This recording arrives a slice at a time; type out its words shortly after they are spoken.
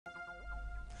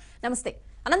నమస్తే.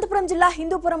 అనంతపురం జిల్లా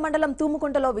హిందూపురం మండలం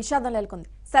తూముకుంటలో విషాదం నెలకొంది.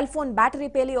 సెల్ ఫోన్ బ్యాటరీ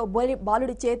పేలి ఓ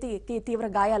బాలుడి చేతికి తీవ్ర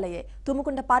గాయాలయ్యాయి.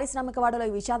 తూముకుంట పారిశ్రామికవాడలో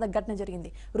ఈ విషాద ఘటన జరిగింది.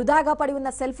 వృధాగా పడి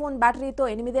ఉన్న సెల్ ఫోన్ బ్యాటరీతో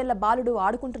 8 ఏళ్ల బాలుడు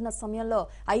ఆడుకుంటున్న సమయంలో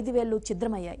 5 వేళ్లు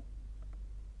ఛిద్రమయ్యాయి.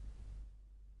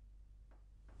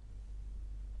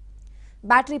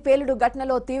 బ్యాటరీ పేలుడు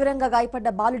ఘటనలో తీవ్రంగా గాయపడ్డ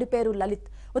బాలుడి పేరు లలిత్.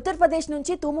 ఉత్తరప్రదేశ్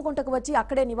నుంచి తూముకుంటకు వచ్చి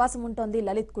అక్కడే నివాసం ఉంటోంది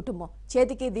లలిత్ కుటుంబం.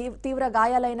 చేతికి తీవ్ర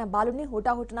గాయాలైన బాలుడిని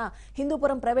హుటాహుటిన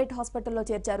హిందూపురం ప్రైవేట్ హాస్పిటల్లో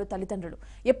చేర్చారు తల్లిదండ్రులు.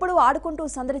 ఎప్పుడూ ఆడుకుంటూ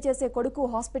సందడి చేసే కొడుకు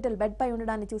హాస్పిటల్ బెడ్ పై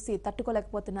ఉండడాన్ని చూసి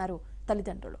తట్టుకోలేకపోతున్నారు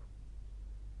తల్లిదండ్రులు.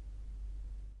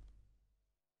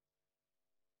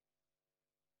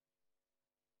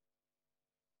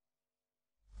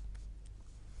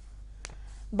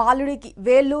 బాలుడికి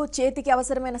వేళ్లు చేతికి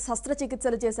అవసరమైన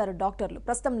శస్త్రచికిత్సలు చేశారు డాక్టర్లు.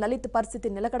 ప్రస్తుతం లలిత్ పరిస్థితి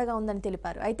నిలకడగా ఉందని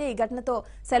తెలిపారు. అయితే ఈ ఘటనతో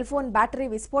సెల్ ఫోన్ బ్యాటరీ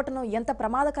విస్ఫోటనం ఎంత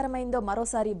ప్రమాదకరమైందో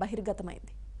మరోసారి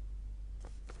బహిర్గతమైంది.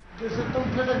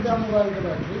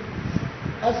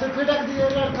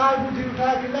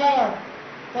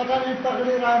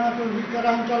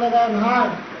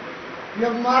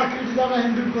 मार्केट जाना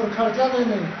हिंदूपुर खर्चा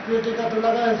नहीं बेटे का तो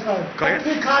लगा है साहब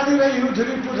खाली रही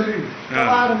उधरी पुधरी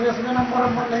इसमें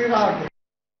नंबर नहीं रहा।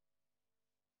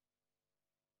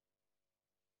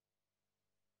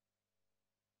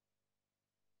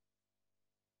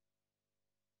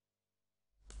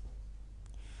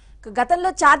 గతంలో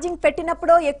ఛార్జింగ్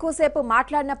పెట్టినప్పుడో ఎక్కువసేపు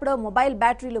మాట్లాడినప్పుడో మొబైల్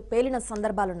బ్యాటరీలు పేలిన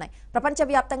సందర్భాలున్నాయి.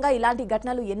 ప్రపంచవ్యాప్తంగా ఇలాంటి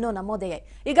ఘటనలు ఎన్నో నమోదయ్యాయి.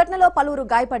 ఈ ఘటనలో పలువురు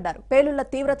గాయపడ్డారు. పేలుళ్ల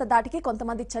తీవ్రత దాటికి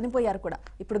కొంతమంది చనిపోయారు కూడా.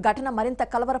 ఇప్పుడు ఘటన మరింత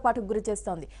కలవరపాటుకు గురి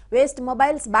చేస్తోంది. వేస్ట్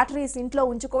మొబైల్స్ బ్యాటరీస్ ఇంట్లో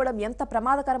ఉంచుకోవడం ఎంత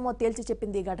ప్రమాదకరమో తేల్చి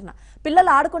చెప్పింది ఈ ఘటన.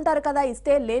 పిల్లలు ఆడుకుంటారు కదా,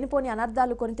 ఇస్తే లేనిపోని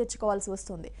అనర్థాలు కొని తెచ్చుకోవాల్సి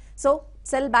వస్తుంది. సో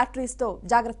సెల్ బ్యాటరీస్ తో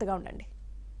జాగ్రత్తగా ఉండండి.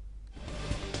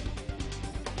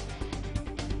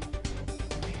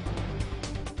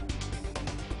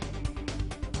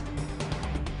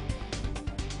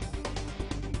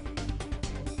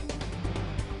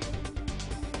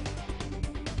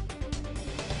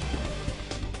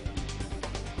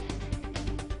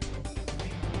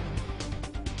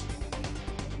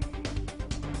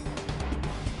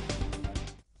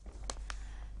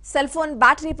 సెల్ ఫోన్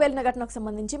బ్యాటరీ పేలిన ఘటనకు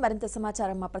సంబంధించి మరింత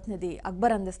సమాచారం మా ప్రతినిధి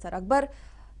అక్బర్ అందిస్తారు. అక్బర్,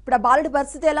 ఇప్పుడు ఆ బాలుడి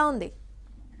పరిస్థితి ఎలా ఉంది?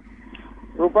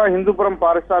 హిందూపురం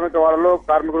పారిశ్రామిక వాడలో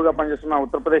కార్మికులుగా పనిచేస్తున్న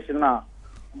ఉత్తరప్రదేశ్ చెందిన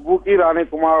బూకి రాణి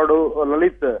కుమారుడు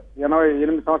లలిత్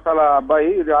 88 సంవత్సరాల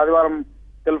అబ్బాయి ఇది ఆదివారం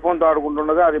సెల్ ఫోన్ తో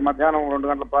ఆడుకుంటుండగా అది మధ్యాహ్నం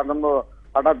 2 గంటల ప్రాంతంలో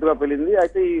హఠాత్తుగా పేలింది.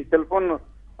 అయితే ఈ సెల్ ఫోన్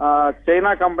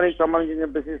చైనా కంపెనీకి సంబంధించి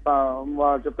చెప్పేసి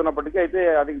చెప్తున్నప్పటికీ అయితే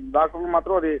అది డాక్టర్లు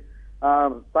మాత్రం అది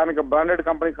స్థానిక బ్రాండెడ్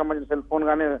కంపెనీకి సంబంధించిన సెల్ ఫోన్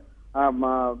గానే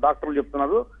డాక్టర్లు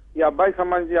చెప్తున్నారు. ఈ అబ్బాయికి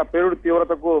సంబంధించి ఆ పేలుడు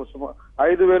తీవ్రతకు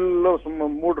 5 వేలలో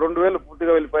 2 వేలు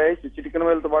పూర్తిగా వెళ్ళిపోయాయి. చిటికిన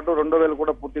వేలతో పాటు 2వ వేలు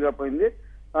కూడా పూర్తిగా పోయింది.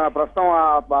 ప్రస్తుతం ఆ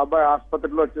అబ్బాయి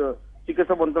ఆసుపత్రిలో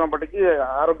చికిత్స పొందుతున్నప్పటికీ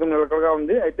ఆరోగ్యం నిలకడగా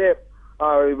ఉంది. అయితే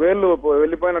వేళ్లు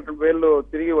వెళ్ళిపోయినటువంటి వేళ్లు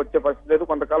తిరిగి వచ్చే పరిస్థితి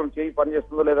లేదు. కొంతకాలం చేయి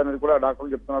పనిచేస్తుందో లేదనేది కూడా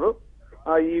డాక్టర్లు చెప్తున్నారు.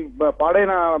 ఈ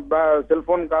పాడైన సెల్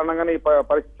ఫోన్ కారణంగానే ఈ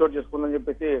పరిస్థితి చోటు చేసుకుందని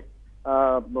చెప్పేసి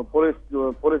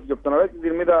పోలీసు చెప్తున్నారు.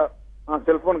 దీని మీద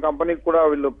సెల్ ఫోన్ కంపెనీకి కూడా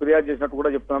వీళ్ళు ఫిర్యాదు చేసినట్టు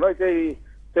కూడా చెప్తున్నారు. అయితే ఈ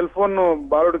సెల్ ఫోన్ ను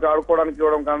బాలుడికి ఆడుకోవడానికి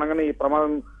ఇవ్వడం కారణంగానే ఈ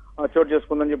ప్రమాదం చోటు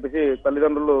చేసుకుందని చెప్పేసి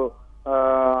తల్లిదండ్రులు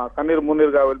కన్నీరు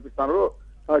మున్నీరుగా వినిపిస్తున్నారు.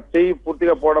 చెయ్యి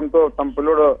పూర్తిగా పోవడంతో తమ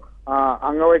పిల్లడు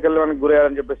అంగవైకల్యానికి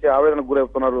గురయ్యారని చెప్పేసి ఆవేదనకు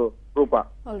గురవుతున్నారు. రూపా.